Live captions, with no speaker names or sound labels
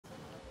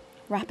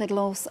Rapid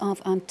loss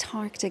of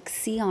Antarctic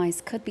sea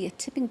ice could be a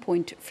tipping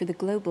point for the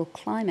global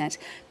climate,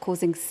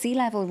 causing sea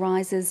level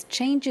rises,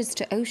 changes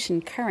to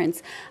ocean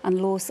currents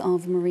and loss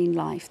of marine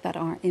life that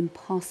are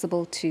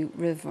impossible to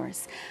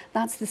reverse.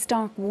 That's the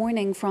stark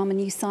warning from a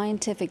new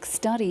scientific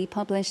study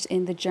published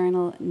in the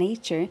journal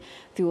Nature.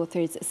 The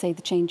authors say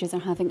the changes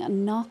are having a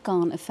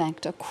knock-on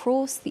effect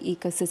across the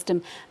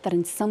ecosystem that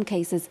in some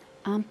cases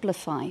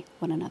amplify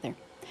one another.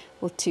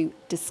 Well, to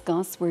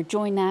discuss, we're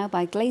joined now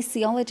by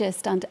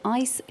glaciologist and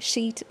ice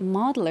sheet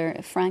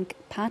modeller Frank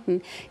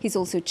Pattyn. He's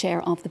also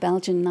chair of the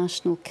Belgian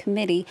National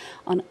Committee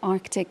on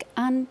Arctic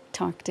and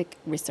Antarctic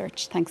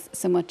Research. Thanks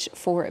so much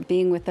for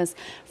being with us.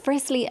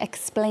 Firstly,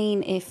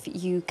 explain, if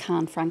you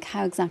can, Frank,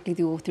 how exactly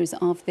the authors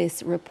of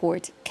this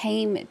report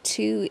came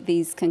to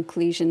these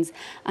conclusions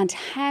and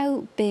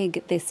how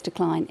big this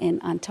decline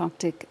in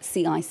Antarctic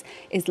sea ice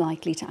is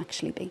likely to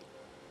actually be.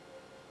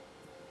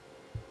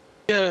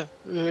 Yeah,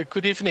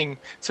 good evening.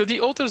 So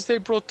the authors, they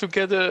brought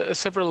together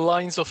several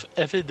lines of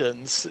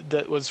evidence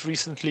that was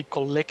recently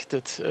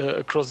collected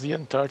across the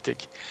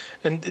Antarctic.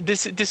 And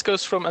this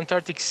goes from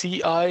Antarctic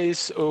sea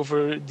ice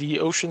over the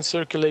ocean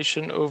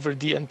circulation, over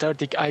the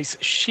Antarctic ice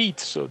sheet,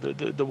 so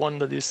the one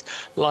that is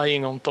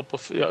lying on top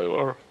of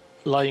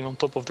lying on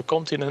top of the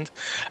continent,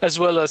 as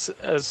well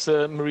as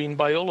marine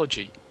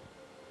biology.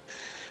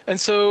 And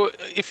so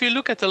if you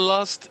look at the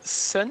last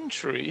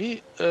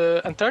century,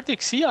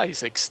 Antarctic sea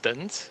ice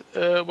extent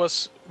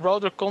was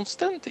rather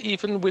constant,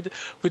 even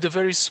with a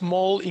very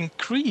small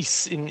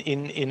increase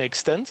in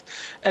extent.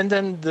 And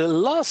then the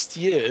last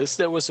years,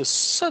 there was a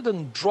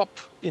sudden drop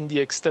in the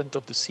extent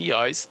of the sea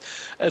ice,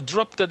 a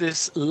drop that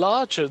is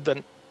larger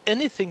than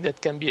anything that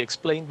can be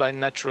explained by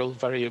natural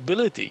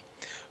variability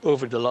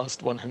over the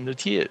last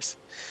 100 years.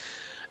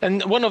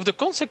 And one of the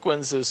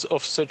consequences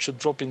of such a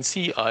drop in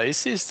sea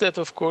ice is that,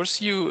 of course,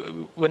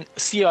 when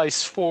sea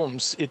ice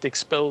forms, it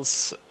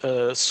expels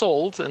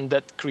salt, and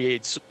that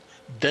creates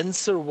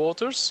denser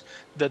waters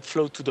that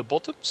flow to the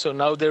bottom. So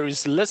now there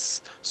is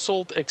less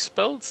salt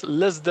expelled,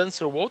 less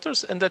denser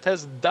waters, and that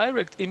has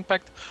direct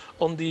impact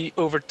on the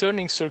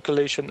overturning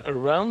circulation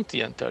around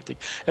the Antarctic.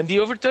 And the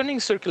overturning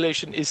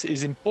circulation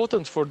is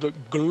important for the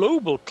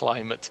global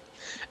climate.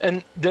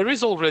 And there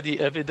is already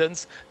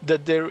evidence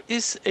that there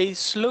is a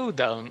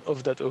slowdown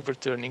of that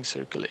overturning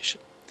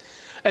circulation.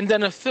 And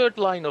then a third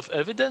line of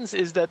evidence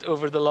is that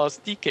over the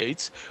last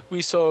decades,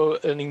 we saw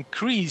an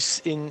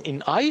increase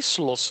in ice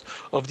loss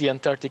of the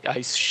Antarctic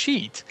ice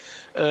sheet.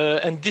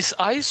 And this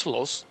ice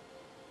loss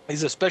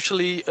is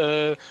especially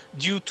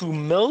due to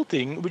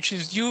melting, which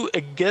is due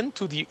again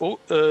to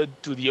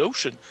the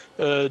ocean,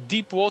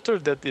 deep water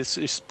that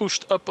is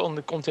pushed up on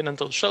the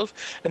continental shelf,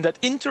 and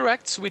that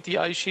interacts with the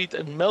ice sheet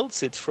and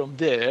melts it from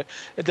there.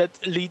 That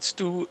leads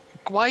to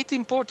quite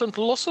important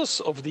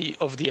losses of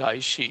the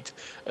ice sheet,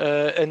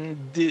 and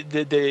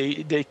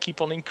they keep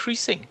on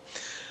increasing.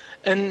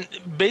 And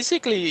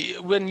basically,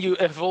 when you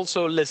have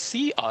also less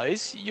sea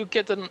ice, you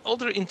get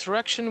another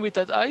interaction with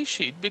that ice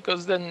sheet,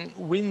 because then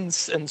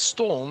winds and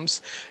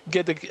storms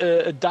get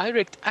a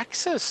direct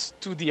access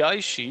to the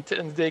ice sheet,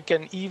 and they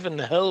can even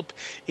help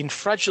in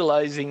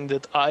fragilizing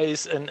that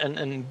ice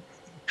and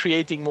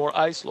creating more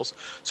ice loss.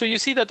 So you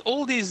see that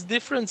all these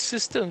different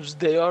systems,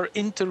 they are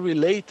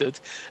interrelated,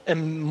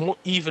 and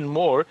even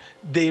more,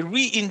 they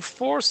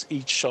reinforce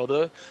each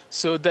other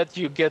so that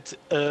you get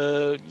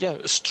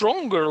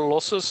stronger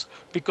losses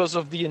because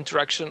of the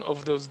interaction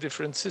of those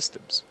different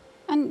systems.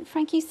 And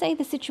Frank, you say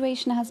the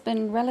situation has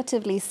been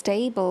relatively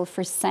stable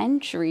for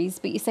centuries,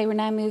 but you say we're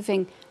now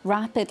moving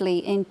rapidly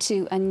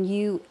into a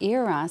new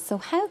era. So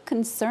how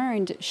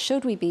concerned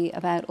should we be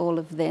about all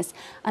of this?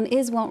 And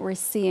is what we're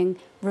seeing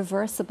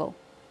reversible?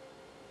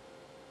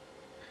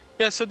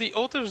 Yeah, so the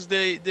authors,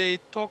 they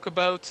talk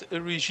about a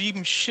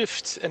regime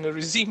shift, and a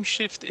regime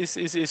shift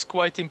is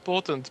quite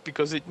important,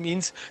 because it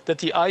means that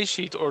the ice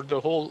sheet, or the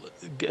whole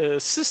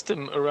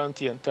system around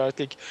the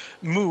Antarctic,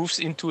 moves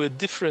into a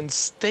different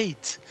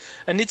state.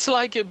 And it's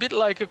like a bit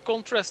like a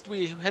contrast.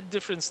 We had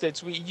different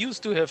states. We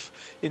used to have,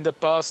 in the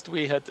past,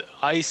 we had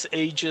ice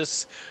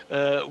ages,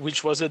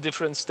 which was a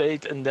different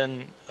state, and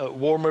then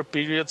warmer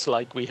periods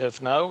like we have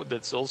now,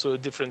 that's also a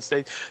different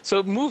state.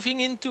 So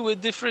moving into a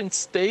different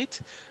state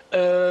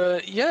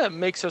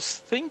makes us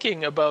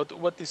thinking about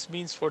what this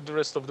means for the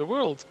rest of the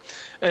world.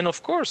 And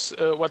of course,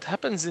 what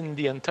happens in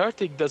the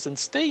Antarctic doesn't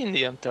stay in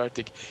the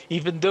Antarctic,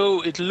 even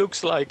though it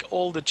looks like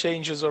all the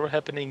changes are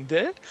happening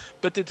there,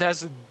 but it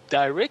has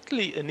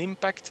directly an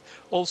impact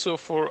also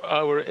for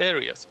our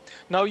areas.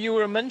 Now, you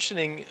were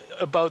mentioning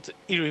about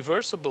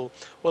irreversible.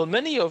 Well,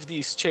 many of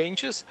these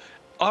changes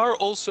are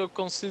also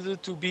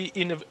considered to be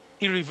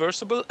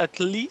irreversible, at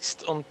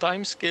least on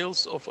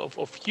timescales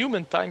of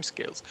human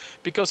timescales,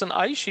 because an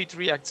ice sheet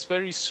reacts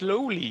very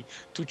slowly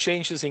to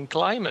changes in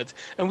climate,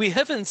 and we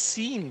haven't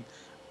seen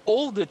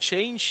all the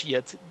change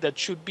yet that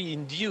should be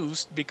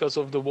induced because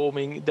of the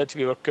warming that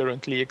we are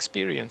currently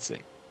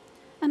experiencing.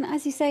 And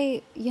as you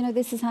say, you know,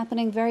 this is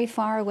happening very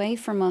far away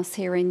from us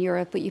here in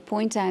Europe, but you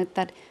point out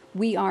that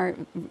we are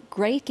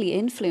greatly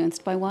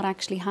influenced by what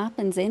actually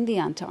happens in the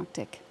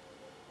Antarctic.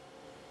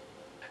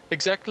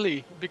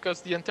 Exactly,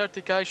 because the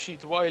Antarctic ice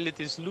sheet, while it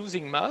is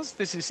losing mass,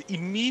 this is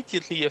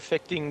immediately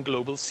affecting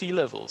global sea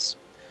levels.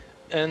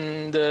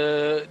 And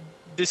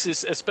this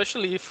is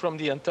especially from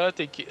the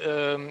Antarctic.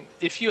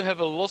 If you have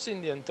a loss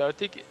in the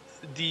Antarctic,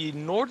 the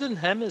northern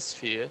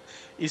hemisphere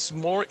is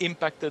more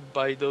impacted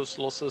by those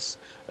losses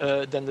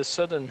than the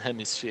southern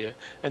hemisphere.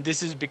 And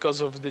this is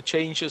because of the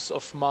changes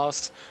of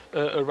mass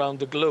around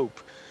the globe.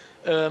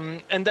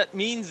 And that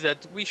means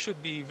that we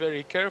should be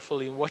very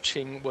careful in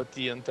watching what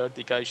the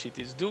Antarctic ice sheet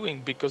is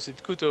doing, because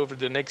it could, over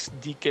the next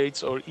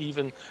decades or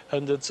even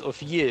hundreds of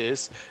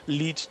years,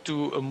 lead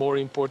to a more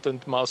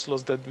important mass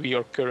loss that we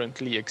are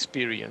currently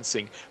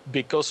experiencing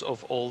because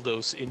of all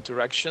those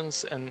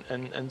interactions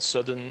and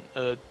sudden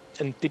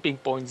and tipping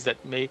points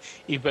that may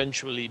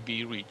eventually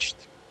be reached.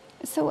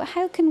 So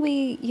how can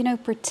we,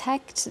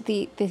 protect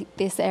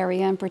this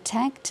area and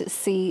protect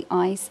sea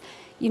ice?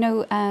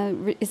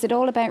 Is it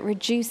all about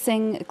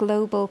reducing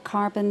global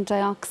carbon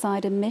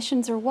dioxide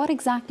emissions, or what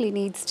exactly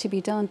needs to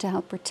be done to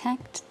help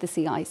protect the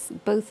sea ice,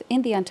 both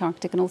in the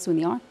Antarctic and also in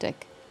the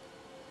Arctic?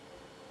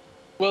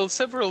 Well,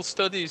 several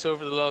studies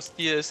over the last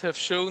years have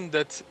shown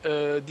that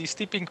these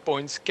tipping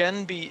points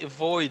can be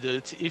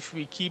avoided if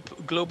we keep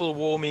global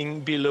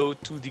warming below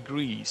 2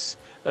 degrees.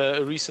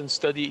 A recent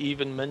study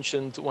even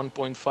mentioned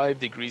 1.5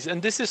 degrees.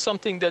 And this is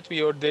something that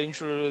we are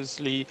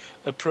dangerously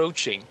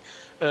approaching.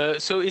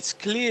 So it's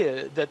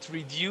clear that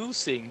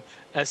reducing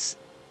as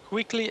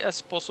quickly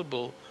as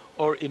possible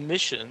our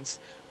emissions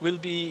will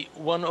be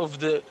one of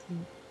the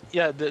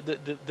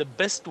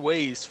best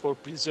ways for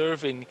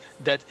preserving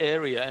that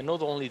area, and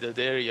not only that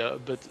area,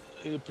 but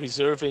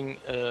preserving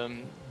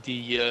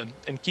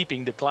and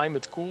keeping the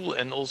climate cool,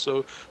 and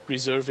also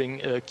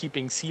preserving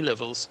keeping sea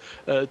levels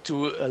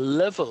to a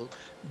level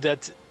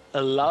that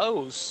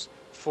allows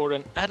for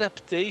an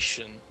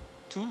adaptation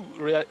to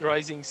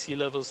rising sea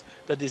levels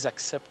that is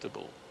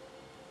acceptable.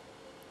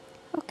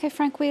 Okay,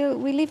 Frank, we'll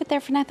leave it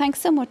there for now.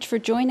 Thanks so much for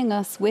joining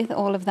us with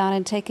all of that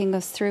and taking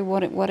us through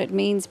what it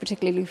means,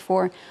 particularly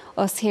for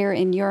us here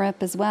in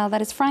Europe as well.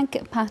 That is Frank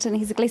Pattyn.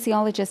 He's a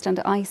glaciologist and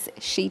ice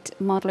sheet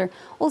modeller,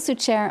 also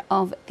chair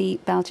of the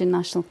Belgian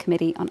National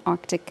Committee on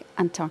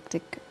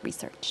Antarctic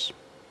Research.